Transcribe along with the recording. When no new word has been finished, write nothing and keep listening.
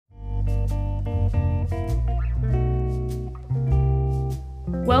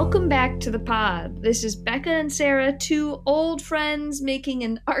Welcome back to the pod. This is Becca and Sarah, two old friends making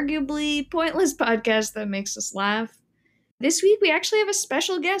an arguably pointless podcast that makes us laugh. This week we actually have a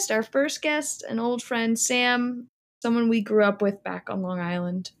special guest, our first guest, an old friend, Sam, someone we grew up with back on Long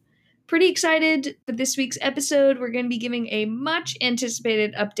Island. Pretty excited for this week's episode. We're going to be giving a much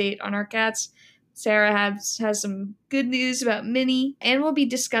anticipated update on our cats. Sarah has some good news about Minnie, and we'll be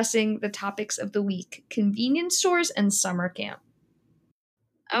discussing the topics of the week: convenience stores and summer camp.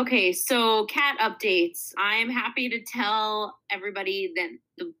 Okay, so cat updates. I'm happy to tell everybody that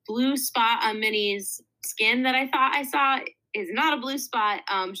the blue spot on Minnie's skin that I thought I saw is not a blue spot.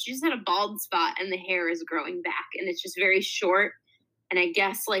 She just had a bald spot and the hair is growing back and it's just very short. And I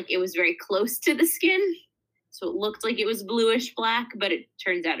guess like it was very close to the skin. So it looked like it was bluish black, but it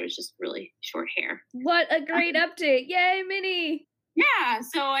turns out it was just really short hair. What a great update. Yay, Minnie. Yeah,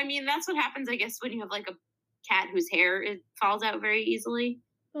 so I mean, that's what happens, I guess, when you have like a cat whose hair falls out very easily.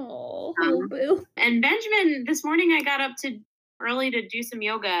 Oh, little boo. And Benjamin, this morning I got up early to do some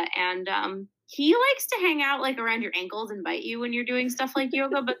yoga, and he likes to hang out like around your ankles and bite you when you're doing stuff like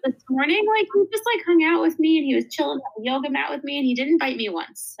yoga. But this morning, like he just like hung out with me and he was chilling on the yoga mat with me, and he didn't bite me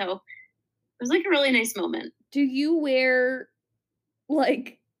once. So it was like a really nice moment. Do you wear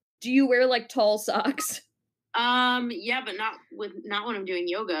tall socks? Yeah, but not when I'm doing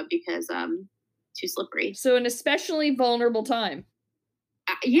yoga because too slippery. So an especially vulnerable time.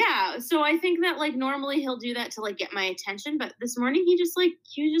 Yeah, so I think that like normally he'll do that to like get my attention, but this morning he was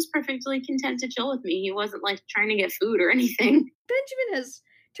just perfectly content to chill with me. He wasn't like trying to get food or anything. Benjamin has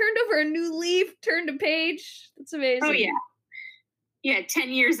turned over a new leaf, turned a page. That's amazing. Oh yeah. Yeah,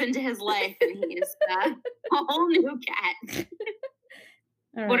 10 years into his life and he is a whole new cat.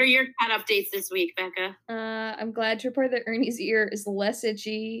 All right. What are your cat updates this week, Becca? I'm glad to report that Ernie's ear is less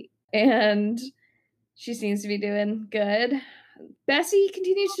itchy and she seems to be doing good. Bessie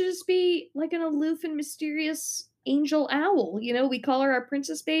continues to just be like an aloof and mysterious angel owl. You know, we call her our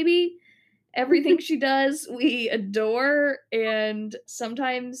princess baby. Everything she does, we adore. And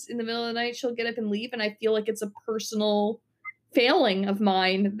sometimes in the middle of the night, she'll get up and leave. And I feel like it's a personal failing of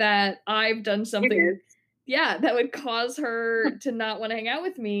mine that I've done something, that would cause her to not want to hang out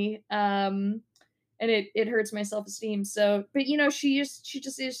with me. And it hurts my self-esteem. So, but you know, she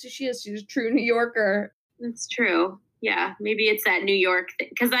just is who she is. She's a true New Yorker. That's true. Yeah, maybe it's that New York thing.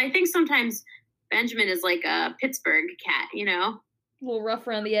 Because I think sometimes Benjamin is like a Pittsburgh cat, you know? A little rough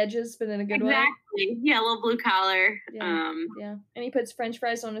around the edges, but in a good way. Exactly. Yeah, a little blue collar. Yeah. And he puts French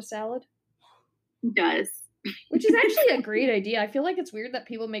fries on a salad. He does. Which is actually a great idea. I feel like it's weird that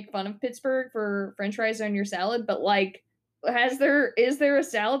people make fun of Pittsburgh for French fries on your salad, but like, is there a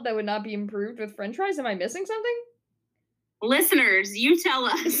salad that would not be improved with French fries? Am I missing something? Listeners, you tell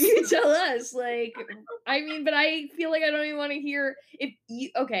us. You tell us. Like, I mean, but I feel like I don't even want to hear if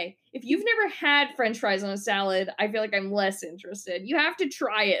you've never had French fries on a salad, I feel like I'm less interested. You have to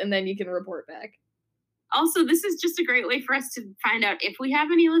try it and then you can report back. Also, this is just a great way for us to find out if we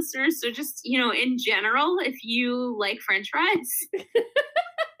have any listeners. So just, you know, in general, if you like French fries,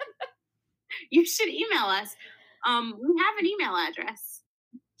 you should email us. We have an email address.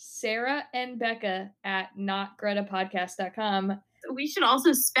 Sarah and Becca at notgretapodcast.com. We should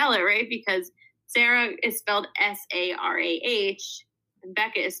also spell it, right? Because Sarah is spelled Sarah and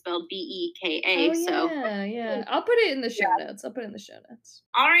Becca is spelled Beka. Oh, yeah. I'll put it in the show notes.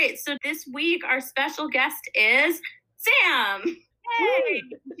 All right. So this week, our special guest is Sam. Hey!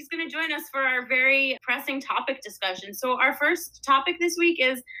 She's going to join us for our very pressing topic discussion. So our first topic this week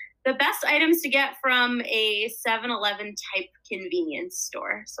is the best items to get from a 7-Eleven type convenience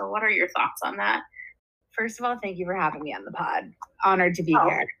store. So what are your thoughts on that? First of all, thank you for having me on the pod. Honored to be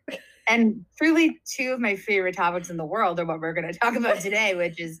here. And truly, two of my favorite topics in the world are what we're going to talk about today,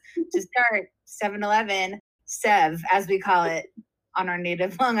 which is to start 7-Eleven, Sev, as we call it on our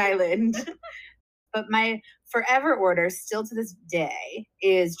native Long Island. But my forever order, still to this day,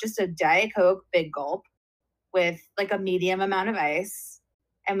 is just a Diet Coke Big Gulp with like a medium amount of ice.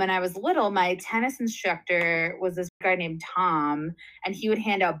 And when I was little, my tennis instructor was this guy named Tom, and he would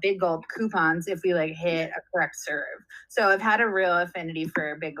hand out Big Gulp coupons if we like hit a correct serve. So I've had a real affinity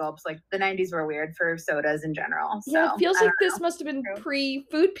for Big Gulps. Like the 90s were weird for sodas in general. So, yeah, it feels like this must have been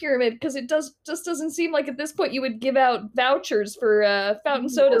pre-food pyramid because it just doesn't seem like at this point you would give out vouchers for fountain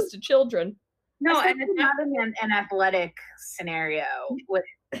sodas to children. No, and it's not an athletic scenario.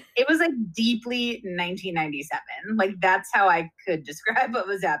 It was like deeply 1997. Like that's how I could describe what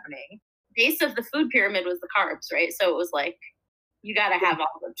was happening. Base of the food pyramid was the carbs, right? So it was like, you got to have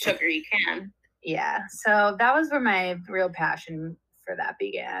all the sugar you can. Yeah. So that was where my real passion after that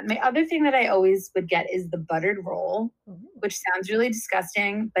began. My other thing that I always would get is the buttered roll, which sounds really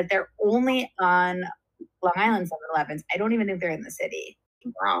disgusting, but they're only on Long Island 7-Elevens. I don't even think they're in the city.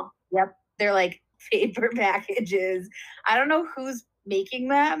 Wow. Yep. They're like paper packages. I don't know who's making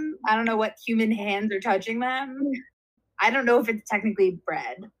them. I don't know what human hands are touching them. I don't know if it's technically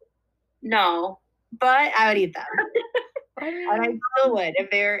bread, No. but I would eat them. I mean, And I still would if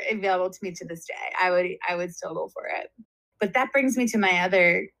they're available to me to this day. I would still go for it. But that brings me to my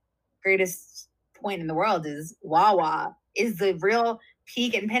other greatest point in the world is Wawa is the real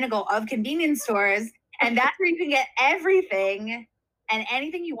peak and pinnacle of convenience stores. And that's where you can get everything and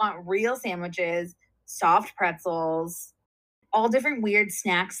anything you want, real sandwiches, soft pretzels, all different weird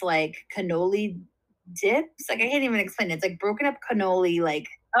snacks like cannoli dips. Like I can't even explain it. It's like broken up cannoli, like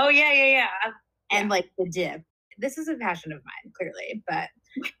Oh, yeah. and like the dip. This is a passion of mine, clearly. But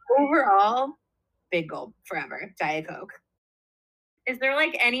overall, big gulp forever. Diet Coke. Is there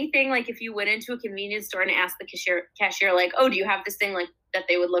like anything, like if you went into a convenience store and asked the cashier like, oh, do you have this thing, like that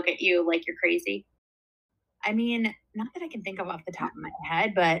they would look at you like you're crazy? I mean, not that I can think of off the top of my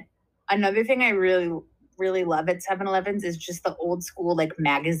head, but another thing I really, really love at 7-Elevens is just the old school like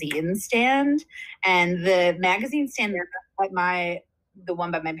magazine stand. And the magazine stand at the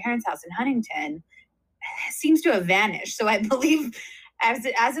one by my parents' house in Huntington seems to have vanished. So I believe as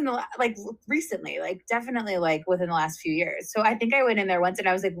in the, like recently, like definitely like within the last few years. So I think I went in there once and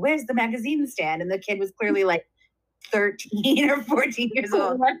I was like, where's the magazine stand? And the kid was clearly like 13 or 14 years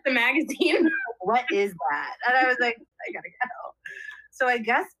old. What's the magazine? What is that? And I was like, I gotta go. So I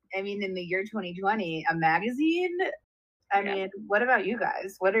guess, I mean, in the year 2020, a magazine. I mean, what about you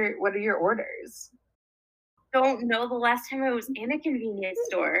guys? What are your orders? Don't know the last time I was in a convenience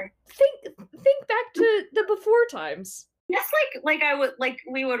store. think back to the before times. Just like I would, like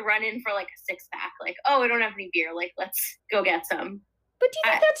we would run in for like a 6-pack. Like, oh, we don't have any beer. Like, let's go get some. But do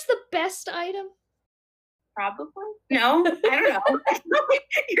you think that's the best item? Probably. No, I don't know.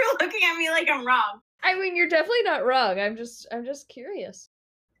 You're looking at me like I'm wrong. I mean, you're definitely not wrong. I'm just curious.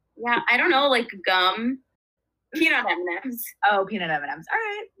 Yeah, I don't know, like gum, peanut M&Ms. Oh, peanut M&Ms. All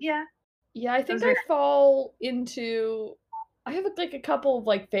right, yeah. Yeah, I think Those I fall into. I have like a couple of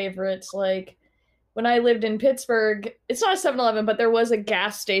like favorites. Like when I lived in Pittsburgh, it's not a 7-Eleven, but there was a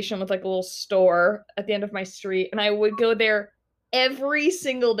gas station with like a little store at the end of my street, and I would go there every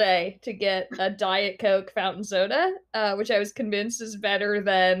single day to get a Diet Coke fountain soda, which I was convinced is better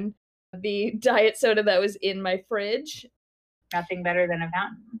than the diet soda that was in my fridge. Nothing better than a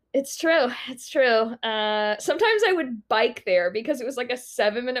fountain. It's true. Sometimes I would bike there because it was like a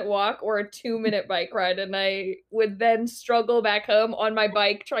 7-minute walk or a 2-minute bike ride, and I would then struggle back home on my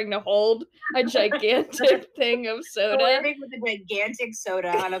bike trying to hold a gigantic thing of soda. Living with a gigantic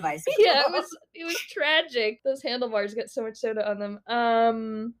soda on a bicycle. Yeah, it was tragic. Those handlebars get so much soda on them.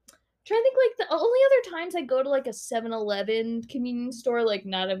 Trying to think, like the only other times I go to like a 7-Eleven convenience store, like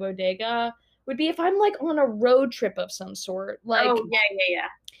not a bodega, would be if I'm like on a road trip of some sort. Like, oh yeah,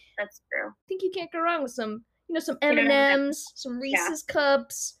 that's true. I think you can't go wrong with some, some M&Ms, some Reese's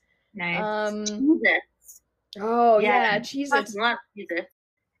cups. Nice. Cheez-Its. Oh yeah, Cheez-Its. I love Cheez-Its.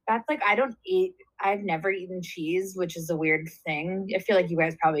 That's like I've never eaten cheese, which is a weird thing. I feel like you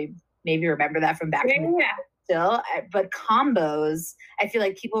guys probably maybe remember that from back in the day still. But combos, I feel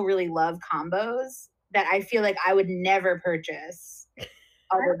like people really love combos that I feel like I would never purchase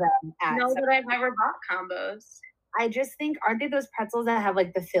other than at. No, but I've never bought combos. I just think, aren't they those pretzels that have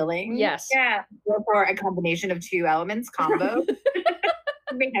like the filling? Yes. Yeah. Or a combination of two elements, combo.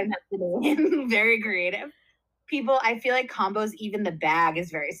 Very creative. People, I feel like combos, even the bag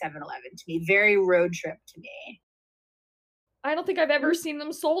is very 7-Eleven to me, very road trip to me. I don't think I've ever seen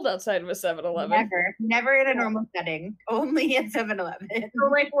them sold outside of a 7-Eleven. Never in a normal setting, only at 7-Eleven. So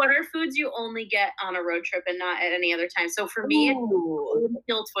like, what are foods you only get on a road trip and not at any other time? So for me, it's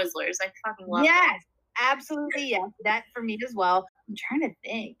Dill Twizzlers. I fucking love them. Yes, absolutely, yes. That for me as well. I'm trying to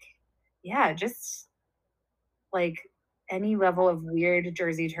think. Yeah, just like any level of weird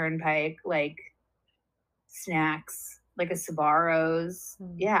Jersey Turnpike, like snacks, like a Sbarro's.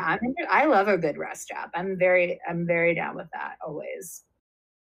 Yeah, I love a good rest stop. I'm very down with that always.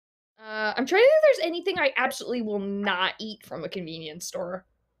 I'm trying to think if there's anything I absolutely will not eat from a convenience store.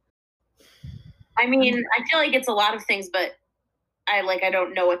 I mean, I feel like it's a lot of things, but I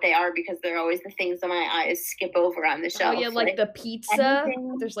don't know what they are because they're always the things that my eyes skip over on the shelf. Oh yeah, like the pizza.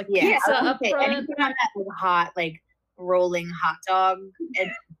 There's like pizza up front. Anything on that like, hot, like rolling hot dog and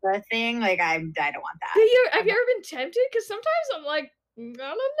the thing, like I don't want that. Have you ever been tempted? Because sometimes I'm like, I don't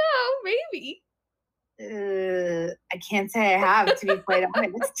know, maybe. I can't say I have, to be quite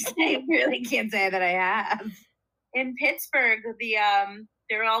honest. I really can't say that I have. in Pittsburgh,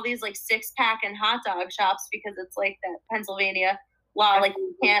 there are all these like 6-pack and hot dog shops because it's like that Pennsylvania law, like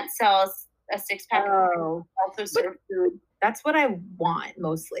you can't sell a 6-pack Oh, also serve food. that's what I want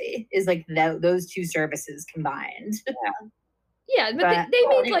mostly is like those two services combined. Yeah, but But- they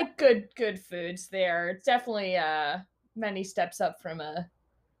make like good foods there. It's definitely many steps up from a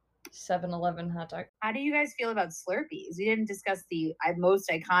 7-Eleven hot dog. How do you guys feel about Slurpees? We didn't discuss the most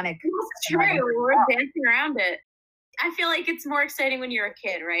iconic. It's true. We're dancing around it. I feel like it's more exciting when you're a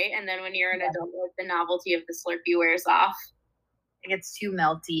kid, right? And then when you're an adult, like, the novelty of the Slurpee wears off. It gets too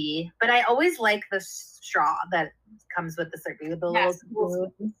melty, but I always like the straw that comes with the Slurpee with the little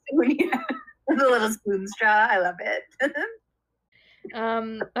spoon. The little spoon straw. I love it.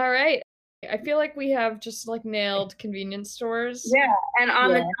 All right. I feel like we have just like nailed convenience stores. Yeah. And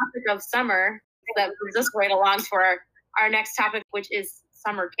on the topic of summer, that moves us right along to our next topic, which is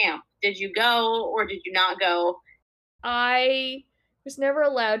summer camp. Did you go or did you not go? I was never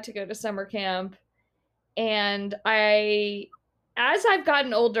allowed to go to summer camp, and as I've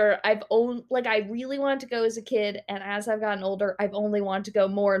gotten older, I really wanted to go as a kid, and as I've gotten older, I've only wanted to go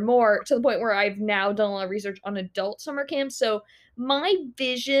more and more, to the point where I've now done a lot of research on adult summer camp. So my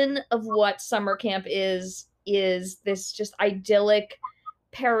vision of what summer camp is this just idyllic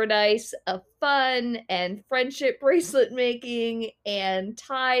paradise of fun and friendship bracelet making and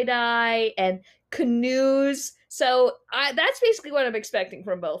tie-dye and canoes. So that's basically what I'm expecting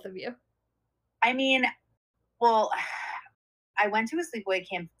from both of you. I mean, well, I went to a sleepaway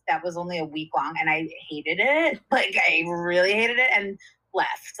camp that was only a week long and I hated it. Like, I really hated it and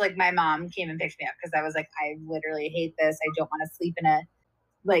left. Like, my mom came and picked me up because I was like, I literally hate this. I don't want to sleep in a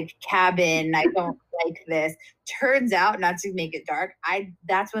like cabin. I don't like this. Turns out, not to make it dark,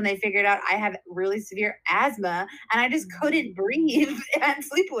 that's when they figured out I have really severe asthma and I just couldn't breathe at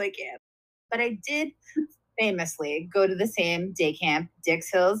sleepaway camp. But I did famously go to the same day camp, Dix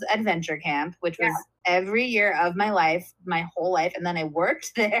Hills Adventure Camp, which was every year of my life, my whole life. And then I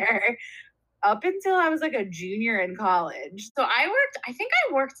worked there up until I was like a junior in college. So I think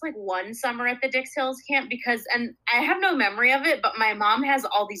I worked like one summer at the Dix Hills camp and I have no memory of it, but my mom has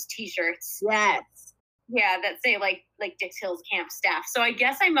all these t-shirts. Yes. Yeah, that say like Dix Hills camp staff. So I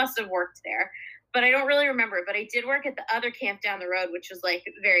guess I must have worked there, but I don't really remember it. But I did work at the other camp down the road, which was like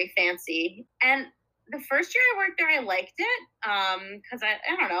very fancy. And the first year I worked there, I liked it because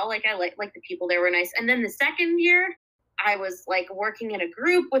I don't know, like I like the people there were nice. And then the second year, I was like working in a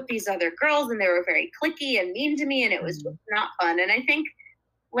group with these other girls and they were very cliquey and mean to me and it was just not fun. And I think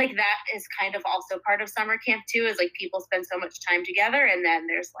like that is kind of also part of summer camp too, is like people spend so much time together and then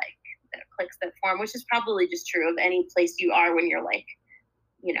there's like the cliques that form, which is probably just true of any place you are when you're like,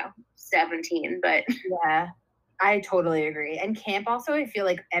 17. But yeah, I totally agree. And camp also, I feel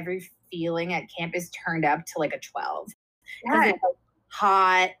like every feeling at camp is turned up to like a 12. yeah, It's like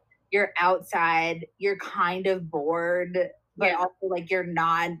hot, you're outside, you're kind of bored, but also like you're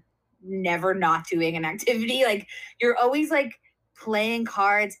never not doing an activity. Like you're always like playing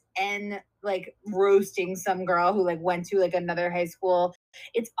cards and like roasting some girl who like went to like another high school.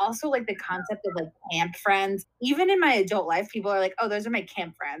 It's also like the concept of like camp friends. Even in my adult life, people are like, oh, those are my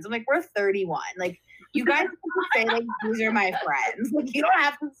camp friends. I'm like, we're 31. Like, you guys have to say like, these are my friends. Like, you don't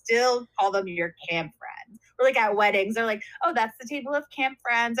have to still call them your camp friends. Or like at weddings, they're like, oh, that's the table of camp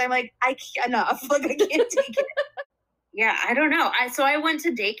friends. I'm like, I can't enough. Like, I can't take it. Yeah, I don't know. So I went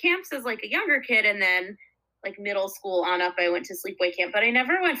to day camps as like a younger kid, and then like middle school on up, I went to sleepaway camp. But I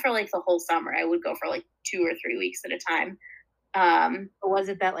never went for like the whole summer. I would go for like 2 or 3 weeks at a time. Was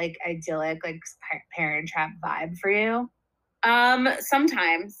it that like idyllic, like Parent Trap vibe for you?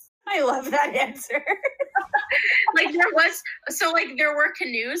 Sometimes. I love that answer. Like there were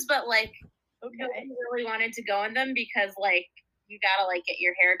canoes, but like nobody really wanted to go in them because like you gotta like get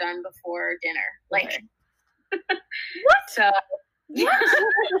your hair done before dinner. Like what? So what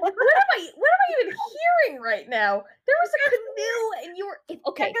am I even hearing right now? There was a canoe and you were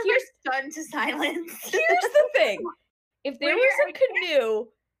okay. Here's stunned to silence. Here's the thing. If there was a canoe,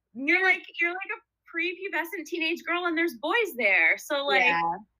 you're like a prepubescent teenage girl and there's boys there. So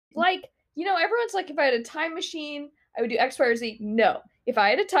like everyone's like, if I had a time machine, I would do X, Y, or Z. No. If I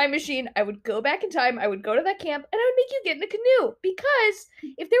had a time machine, I would go back in time, I would go to that camp, and I would make you get in a canoe. Because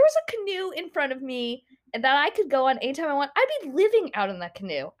if there was a canoe in front of me and that I could go on anytime I want, I'd be living out in that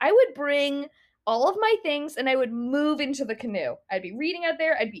canoe. I would bring all of my things and I would move into the canoe. I'd be reading out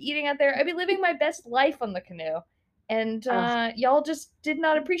there, I'd be eating out there, I'd be living my best life on the canoe. And y'all just did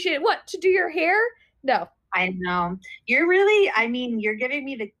not appreciate it. What, to do your hair? No. I know. You're giving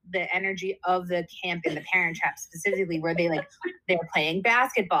me the energy of the camp in the Parent Trap specifically, where they're playing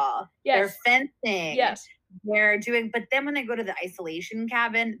basketball. Yes. They're fencing. Yes. they're doing, but then when they go to the isolation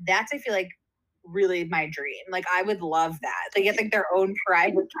cabin, that's, I feel like, really my dream. Like, I would love that. They get like their own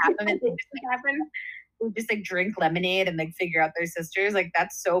private cabin and they just like drink lemonade and like figure out their sisters. Like,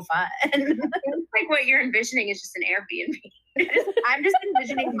 that's so fun. Like what you're envisioning is just an Airbnb. I'm just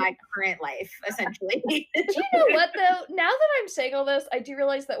envisioning my current life, essentially. Do you know what though? Now that I'm saying all this, I do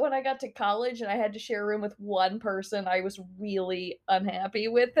realize that when I got to college and I had to share a room with one person, I was really unhappy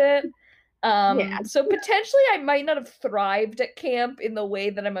with it. So potentially I might not have thrived at camp in the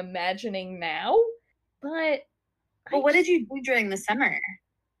way that I'm imagining now, but Well, what did you do during the summer?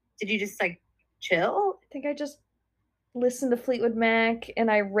 Did you just like chill? I think I just listened to Fleetwood Mac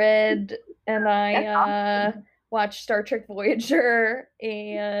and I read and I watched Star Trek Voyager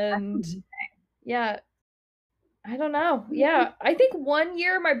and yeah, I don't know. Yeah, I think 1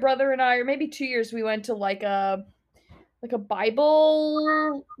 year my brother and I, or maybe 2 years, we went to like a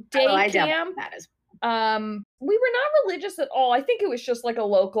Bible day camp. We were not religious at all. I think it was just like a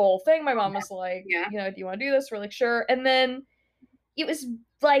local thing. My mom was like, you know, do you want to do this? We're like, sure. And then it was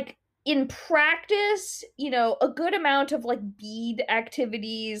like in practice, you know, a good amount of like bead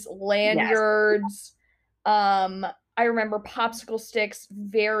activities, lanyards. I remember popsicle sticks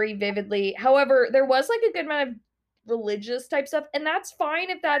very vividly. However, there was like a good amount of religious type stuff, and that's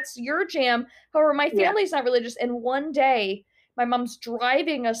fine if that's your jam. However, my family's not religious, and one day my mom's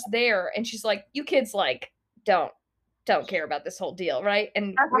driving us there and she's like, you kids like don't care about this whole deal, right?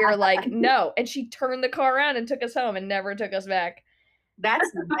 And we were like, no. And she turned the car around and took us home and never took us back. That's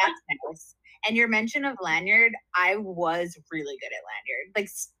nice. And your mention of lanyard, I was really good at lanyard. Like,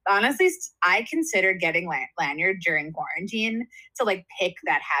 honestly, I considered getting lanyard during quarantine to like pick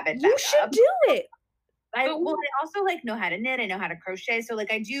that habit back up. You should do it. I also like know how to knit. I know how to crochet. So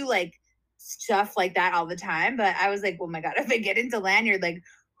like I do like stuff like that all the time. But I was like, oh my God, if I get into lanyard, like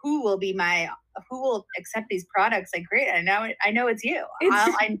who will accept these products? Like, great. I know it's you.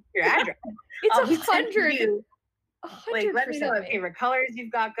 I know your address. It's 100. Like, let me know what favorite colors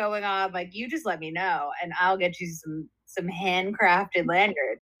you've got going on. Like, you just let me know and I'll get you some handcrafted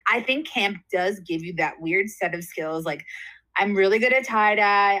lanyard. I think camp does give you that weird set of skills. Like, I'm really good at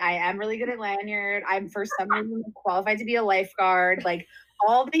tie-dye. I am really good at lanyard. I'm for some reason qualified to be a lifeguard. Like,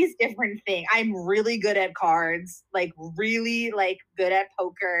 all these different things. I'm really good at cards. Like, really like good at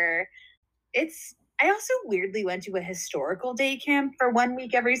poker. I also weirdly went to a historical day camp for 1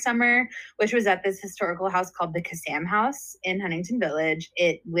 week every summer, which was at this historical house called the Kassam House in Huntington Village.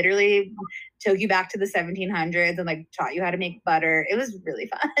 It literally took you back to the 1700s and like taught you how to make butter. It was really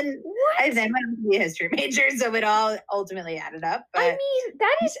fun. What? I then went to be a history major, so it all ultimately added up. But I mean,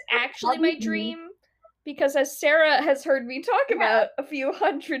 that is actually my dream, because as Sarah has heard me talk about a few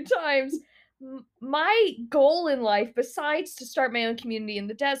hundred times, my goal in life, besides to start my own community in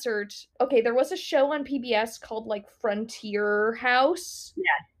the desert, okay, there was a show on PBS called like Frontier House.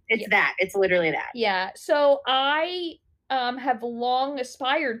 Yeah, that. It's literally that. Yeah. So I have long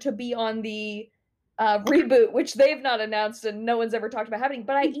aspired to be on the reboot, which they've not announced and no one's ever talked about happening.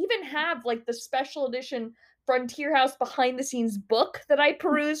 But I even have like the special edition Frontier House behind the scenes book that I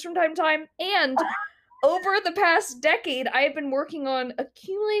peruse from time to time. And over the past decade, I have been working on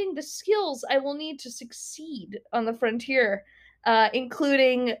accumulating the skills I will need to succeed on the frontier,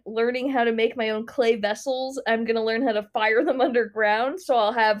 including learning how to make my own clay vessels. I'm going to learn how to fire them underground, so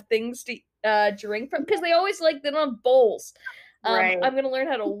I'll have things to drink from, because they always they don't have bowls. Right. I'm going to learn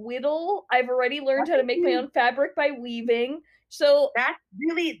how to whittle. I've already learned how to make my own fabric by weaving. So that's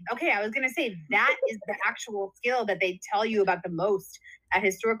really, okay, I was going to say that is the actual skill that they tell you about the most at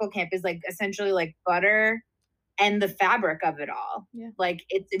historical camp, is like essentially like butter and the fabric of it all. Yeah. Like,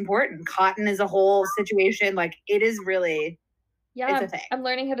 it's important. Cotton is a whole situation. Like, it is really, it's a thing. I'm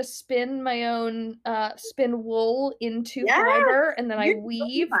learning how to spin my own, spin wool into fiber, and then I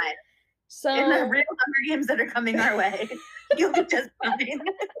weave. So in the real Hunger Games that are coming our way, you'll be just fine.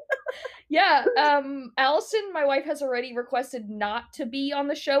 Yeah. Allison, my wife, has already requested not to be on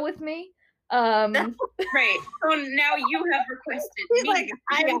the show with me. Right. So now you have requested me. Like,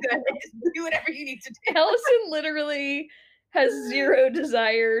 I'm good. Do whatever you need to do. Allison literally has zero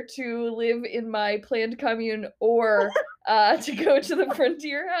desire to live in my planned commune or to go to the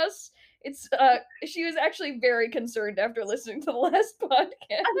Frontier House. It's she was actually very concerned after listening to the last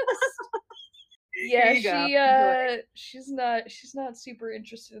podcast. Yeah, she's not super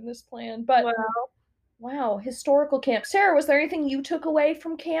interested in this plan. But wow, historical camp. Sarah, was there anything you took away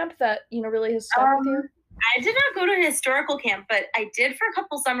from camp that really has stuck with you? I did not go to a historical camp, but I did for a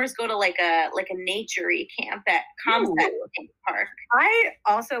couple summers go to like a nature-y camp at Comstock Park. I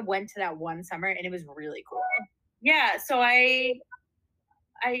also went to that one summer and it was really cool. Yeah, so I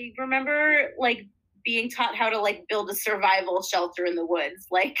remember like being taught how to like build a survival shelter in the woods,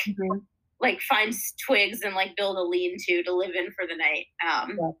 like like find twigs and like build a lean-to to live in for the night.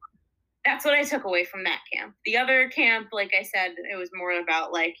 That's what I took away from that camp. The other camp, like I said, it was more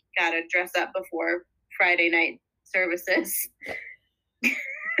about like gotta dress up before Friday night services.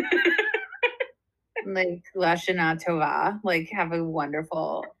 Like Lashana Tova, like have a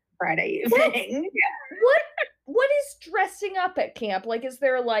wonderful Friday evening. What is dressing up at camp? Like, is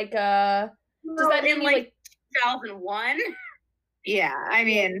there like does that mean like 2001? Yeah, I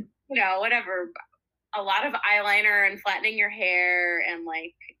mean, you know, whatever. A lot of eyeliner and flattening your hair and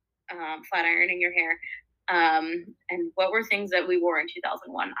like flat ironing your hair. And what were things that we wore in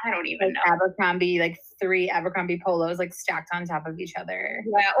 2001? I don't even like know. Abercrombie, like 3 Abercrombie polos like stacked on top of each other.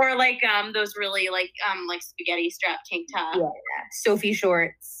 Yeah, or like those really like spaghetti strap tank top. Yeah. Sophie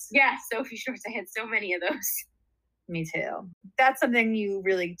shorts. Yeah, Sophie shorts. I had so many of those. Me too. That's something you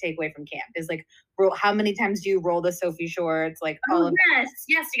really take away from camp is like how many times do you roll the Sophie shorts? Like all of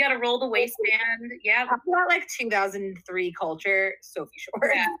yes, you got to roll the waistband. Yeah, talk about like 2003 culture, Sophie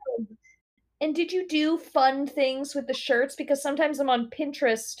shorts. Yeah. And did you do fun things with the shirts? Because sometimes I'm on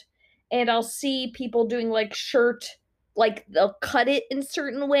Pinterest and I'll see people doing like shirt, like they'll cut it in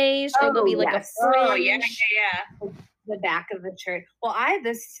certain ways, or there'll be like a fringe. Oh yeah. The back of the shirt. Well,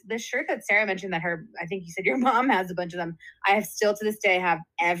 this shirt that Sarah mentioned that I think you said your mom has a bunch of them. I have still to this day have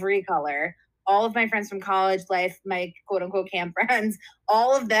every color. All of my friends from college life, my quote unquote camp friends,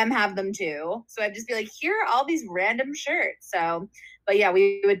 all of them have them too. So I'd just be like, here are all these random shirts. So, but yeah,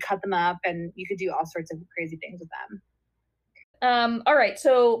 we would cut them up and you could do all sorts of crazy things with them. All right.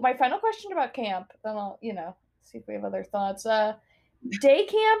 So my final question about camp, then I'll, see if we have other thoughts. Day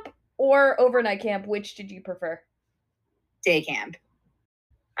camp or overnight camp, which did you prefer? Day camp.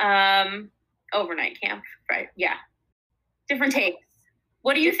 Overnight camp, right? Yeah. Different takes.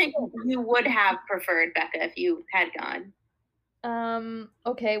 What do you think you would have preferred, Becca, if you had gone?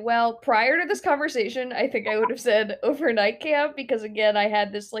 Okay, well, prior to this conversation, I think I would have said overnight camp because, again, I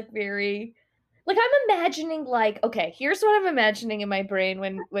had this, like, very... Like, I'm imagining, like, okay, here's what I'm imagining in my brain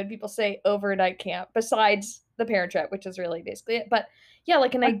when people say overnight camp, besides the Parent Trap, which is really basically it. But, yeah,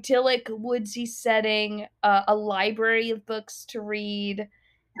 like an idyllic, woodsy setting, a library of books to read,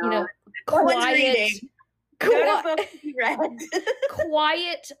 quiet...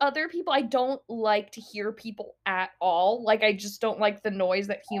 quiet other people. I don't like to hear people at all. Like, I just don't like the noise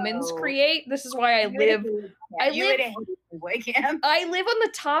that humans create. This is why I live on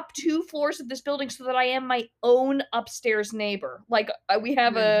the top 2 floors of this building so that I am my own upstairs neighbor. Like, we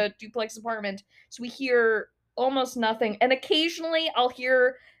have a duplex apartment, so we hear almost nothing. And occasionally I'll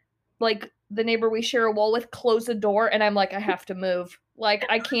hear, like, the neighbor we share a wall with close the door, and I'm like, I have to move. Like,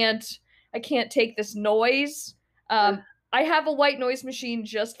 I can't take this noise. I have a white noise machine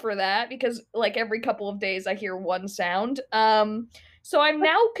just for that because, like, every couple of days I hear one sound. So I'm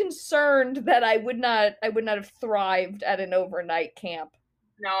now concerned that I would not have thrived at an overnight camp.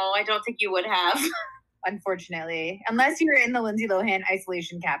 No, I don't think you would have. Unfortunately, unless you're in the Lindsay Lohan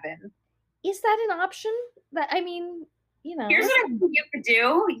isolation cabin. Is that an option? Here's what I think you could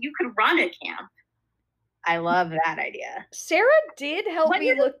do. You could run a camp. I love that idea. Sarah did help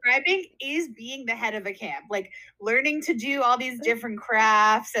me look. Describing is being the head of a camp, like learning to do all these different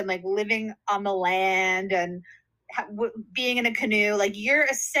crafts and like living on the land and being in a canoe. Like you're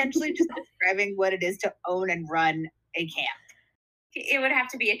essentially just describing what it is to own and run a camp. It would have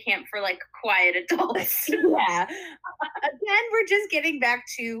to be a camp for like quiet adults. Yeah. Again, we're just getting back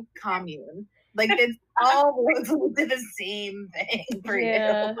to commune. Like it's all the same thing for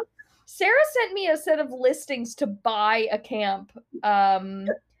you. Sarah sent me a set of listings to buy a camp.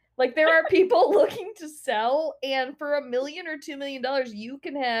 Like there are people looking to sell, and for $1 million or $2 million, you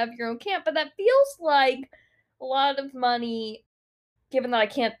can have your own camp. But that feels like a lot of money, given that I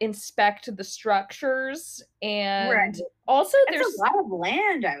can't inspect the structures, and also there's a lot of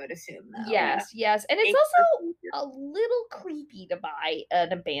land, I would assume. Though. Yes, and it's also a little creepy to buy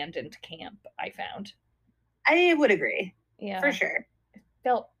an abandoned camp. I found. I would agree. Yeah, for sure.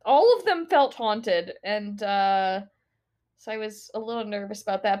 All of them felt haunted, and so I was a little nervous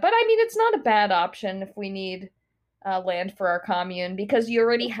about that. But I mean, it's not a bad option if we need land for our commune, because you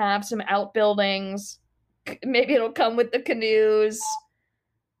already have some outbuildings. Maybe it'll come with the canoes.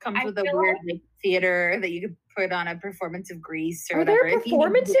 Comes with a weird theater that you could put on a performance of Grease or whatever. Are there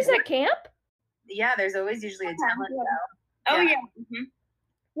performances at camp? Yeah, there's always usually a talent show. Oh yeah. Mm-hmm.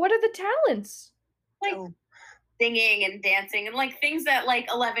 What are the talents? Like singing and dancing and like things that like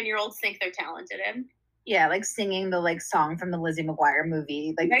 11-year-olds think they're talented in. Yeah, like singing the like song from the Lizzie McGuire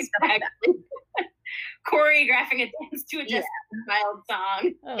movie, like choreographing a dance to a Jessica Biel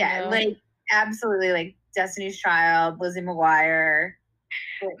song. Like absolutely like Destiny's Child, Lizzie McGuire.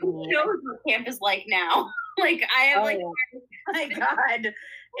 Who knows what camp is like now? Like I have like, Oh my God,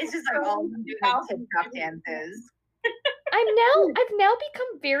 it's just like all doing like TikTok dances. I've now become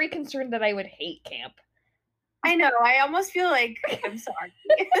very concerned that I would hate camp. I know. I almost feel like I'm sorry.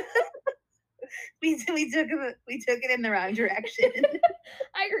 we took it in the wrong direction.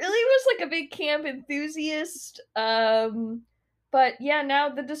 I really was like a big camp enthusiast. But yeah, now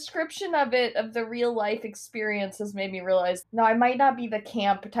the description of it, of the real life experience, has made me realize, no, I might not be the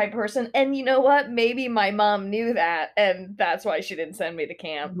camp type person. And you know what? Maybe my mom knew that, and that's why she didn't send me to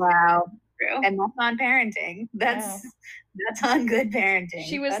camp. Wow. And that's on parenting. That's on good parenting.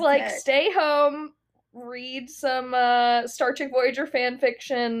 She was that's like, it. Stay home, read some Star Trek Voyager fan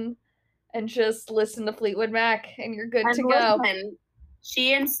fiction, and just listen to Fleetwood Mac, and you're good to go.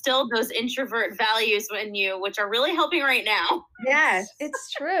 She instilled those introvert values in you, which are really helping right now. Yes. It's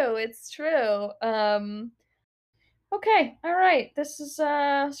true. It's true. Okay, all right. This is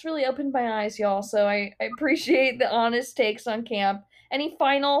it's really opened my eyes, y'all. So I appreciate the honest takes on camp. Any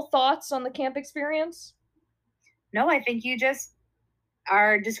final thoughts on the camp experience? No, I think you just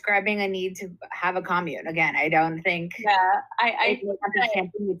are describing a need to have a commune. Again, I don't think. Yeah, I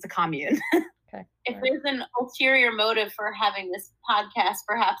camping it's a commune. Okay. If there's an ulterior motive for having this podcast,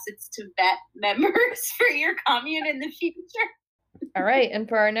 perhaps it's to vet members for your commune in the future. All right, and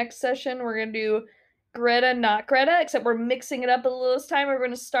for our next session, we're gonna do Greta, not Greta, except we're mixing it up a little this time. We're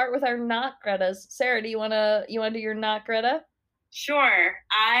going to start with our not Gretas. Sarah, do you wanna do your not Greta? Sure.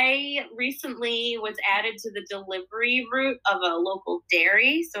 I recently was added to the delivery route of a local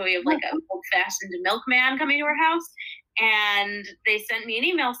dairy. So we have like an old-fashioned milkman coming to our house. And they sent me an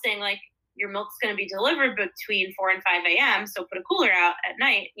email saying like, your milk's going to be delivered between 4 and 5 a.m. So put a cooler out at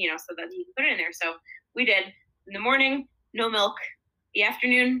night, so that you can put it in there. So we did. In the morning, no milk. The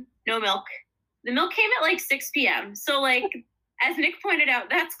afternoon, no milk. The milk came at like 6 p.m. So like, as Nick pointed out,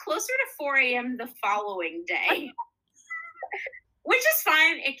 that's closer to 4 a.m. the following day. Which is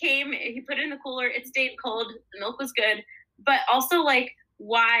fine. It came, he put it in the cooler, it stayed cold, the milk was good. But also like,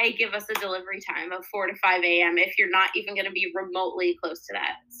 why give us a delivery time of 4 to 5 a.m. if you're not even going to be remotely close to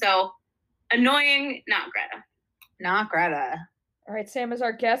that? So annoying, not Greta. Not Greta. All right, Sam, as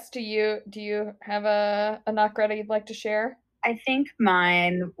our guest, do you have a not Greta you'd like to share? I think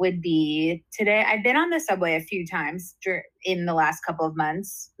mine would be today. I've been on the subway a few times in the last couple of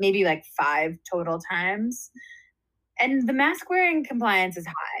months, maybe like 5 total times. And the mask wearing compliance is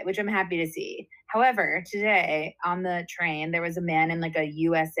high, which I'm happy to see. However, today on the train, there was a man in like a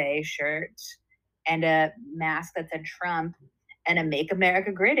USA shirt and a mask that said Trump and a Make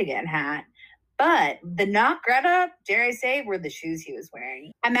America Great Again hat. But the not Greta, dare I say, were the shoes he was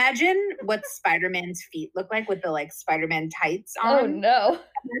wearing. Imagine what Spider-Man's feet look like with the like Spider-Man tights on. Oh no.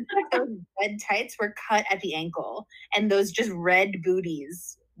 Those red tights were cut at the ankle, and those just red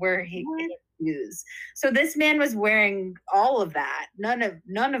booties were his shoes. So this man was wearing all of that, none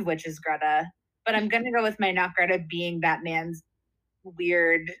of which is Greta. But I'm gonna go with my not Greta being that man's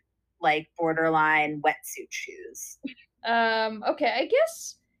weird, like borderline wetsuit shoes. Okay, I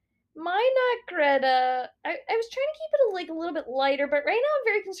guess my not Greta, I was trying to keep it a little bit lighter, but right now I'm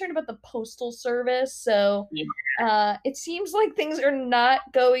very concerned about the postal service. So it seems like things are not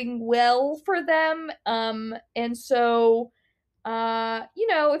going well for them. And so if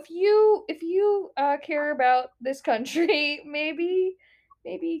you care about this country, maybe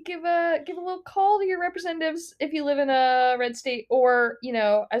give a little call to your representatives if you live in a red state, or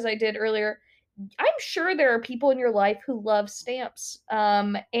as I did earlier, I'm sure there are people in your life who love stamps.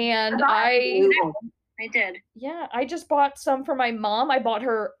 And I did. Yeah, I just bought some for my mom. I bought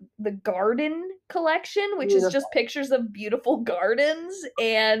her the garden collection, which is just pictures of beautiful gardens,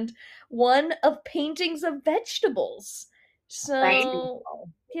 and one of paintings of vegetables. So,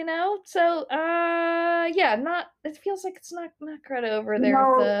 it feels like it's not Greta over there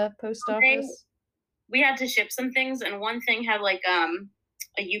at the post office. We had to ship some things, and one thing had like a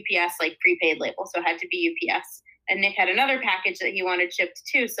UPS like prepaid label, so it had to be UPS. And Nick had another package that he wanted shipped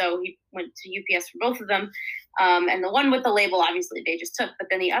too, so he went to UPS for both of them. And the one with the label, obviously, they just took. But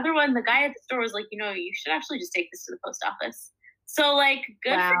then the other one, the guy at the store was like, you should actually just take this to the post office. So, like,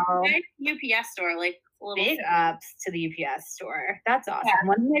 good for the UPS store. Like, big ups to the UPS store. That's awesome. Yeah.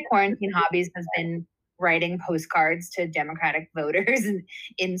 One of my quarantine hobbies has been writing postcards to Democratic voters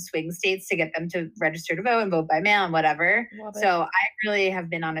in swing states to get them to register to vote and vote by mail and whatever. So I really have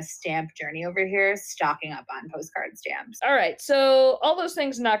been on a stamp journey over here, stocking up on postcard stamps. All right. So all those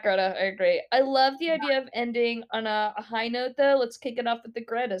things, not Greta. I agree. I love the idea of ending on a high note, though. Let's kick it off with the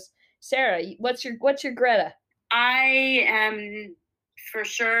Gretas. Sarah, what's your Greta? I am for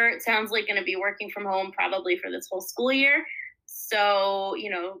sure. It sounds like going to be working from home probably for this whole school year. So,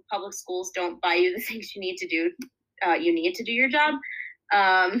 public schools don't buy you the things you need to do. You need to do your job.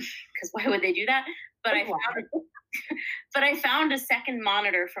 Because why would they do that? But I found a second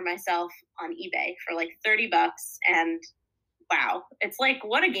monitor for myself on eBay for like $30, and wow, it's like,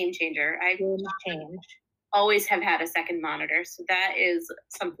 what a game changer. I always have had a second monitor, so that is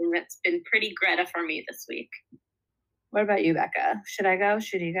something that's been pretty Greta for me this week. What about you, Becca? Should I go?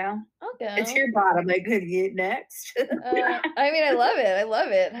 Should you go? I'll go. It's your bottom. I could get next. I mean, I love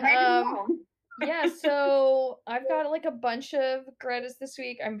it. Yeah, so I've got like a bunch of Gretas this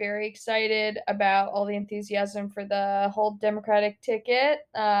week. I'm very excited about all the enthusiasm for the whole Democratic ticket.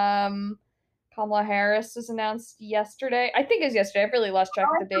 Kamala Harris was announced yesterday. I think it was yesterday. I've really lost track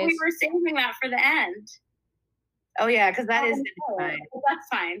of the days. We were saving that for the end. Oh yeah, because that is fine. That's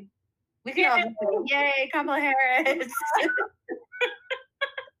fine. We can all just say, yay, Kamala Harris.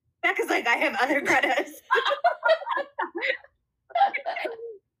 Becca's like, I have other Gretas.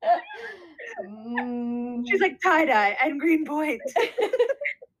 She's like, tie-dye and green point.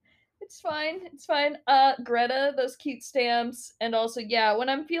 It's fine. Greta, those cute stamps. And also, yeah, when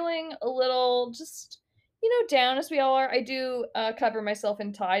I'm feeling a little just, down as we all are, I do cover myself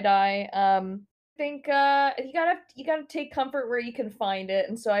in tie-dye. I think you gotta take comfort where you can find it.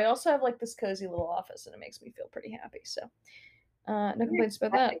 And so I also have like this cozy little office, and it makes me feel pretty happy. So no complaints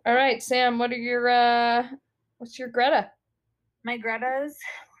about that. All right, Sam, what are your what's your Greta? My Greta's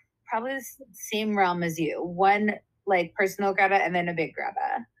probably the same realm as you. One like personal Greta and then a big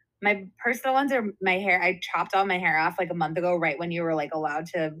Greta. My personal ones are my hair. I chopped all my hair off like a month ago, right when you were like allowed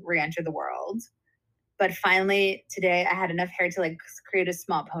to re-enter the world. But finally today I had enough hair to like create a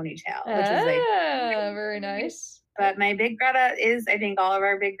small ponytail, which is like very nice. But my big Greta is, I think all of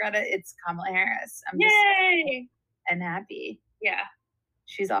our big Greta, it's Kamala Harris. I'm just and happy. Yeah.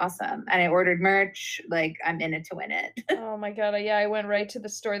 She's awesome. And I ordered merch. Like, I'm in it to win it. Oh my God. Yeah, I went right to the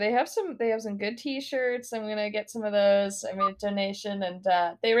store. They have some good t-shirts. I'm going to get some of those. I made a donation, and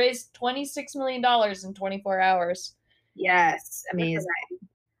they raised $26 million in 24 hours. Yes. Amazing.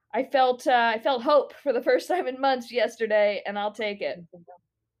 I felt hope for the first time in months yesterday, and I'll take it.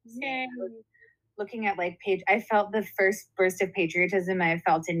 Yeah. Looking at like I felt the first burst of patriotism I've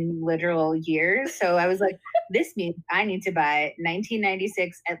felt in literal years. So I was like, this means I need to buy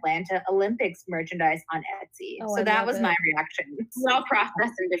 1996 Atlanta Olympics merchandise on Etsy. Oh, so that was my reaction. We're all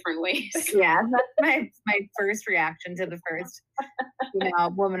processed in different ways. Yeah, that's my first reaction to the first,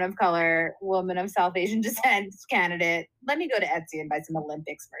 woman of color, woman of South Asian descent candidate. Let me go to Etsy and buy some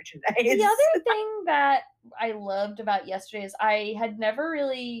Olympics merchandise. The other thing that I loved about yesterday is I had never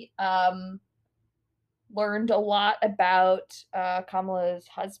really learned a lot about Kamala's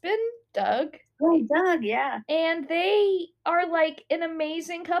husband, Doug. Oh, Doug, yeah. And they are like an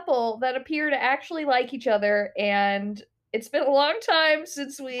amazing couple that appear to actually like each other. And it's been a long time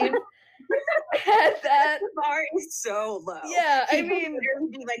since we've had that. The bar is so low. Yeah, I mean,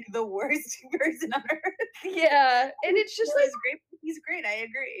 be like the worst person on earth. Yeah, and it's just like great. He's great. I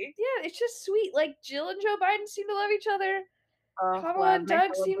agree. Yeah, it's just sweet. Like Jill and Joe Biden seem to love each other. Kamala and love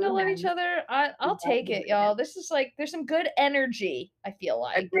Doug seem to love each other. I'll take it, y'all. This is like, there's some good energy, I feel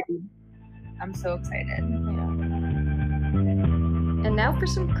like. Agreed. I'm so excited. Yeah. And now for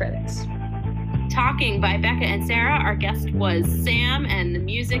some credits. Talking by Becca and Sarah. Our guest was Sam, and the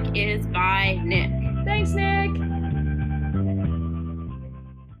music is by Nick. Thanks, Nick.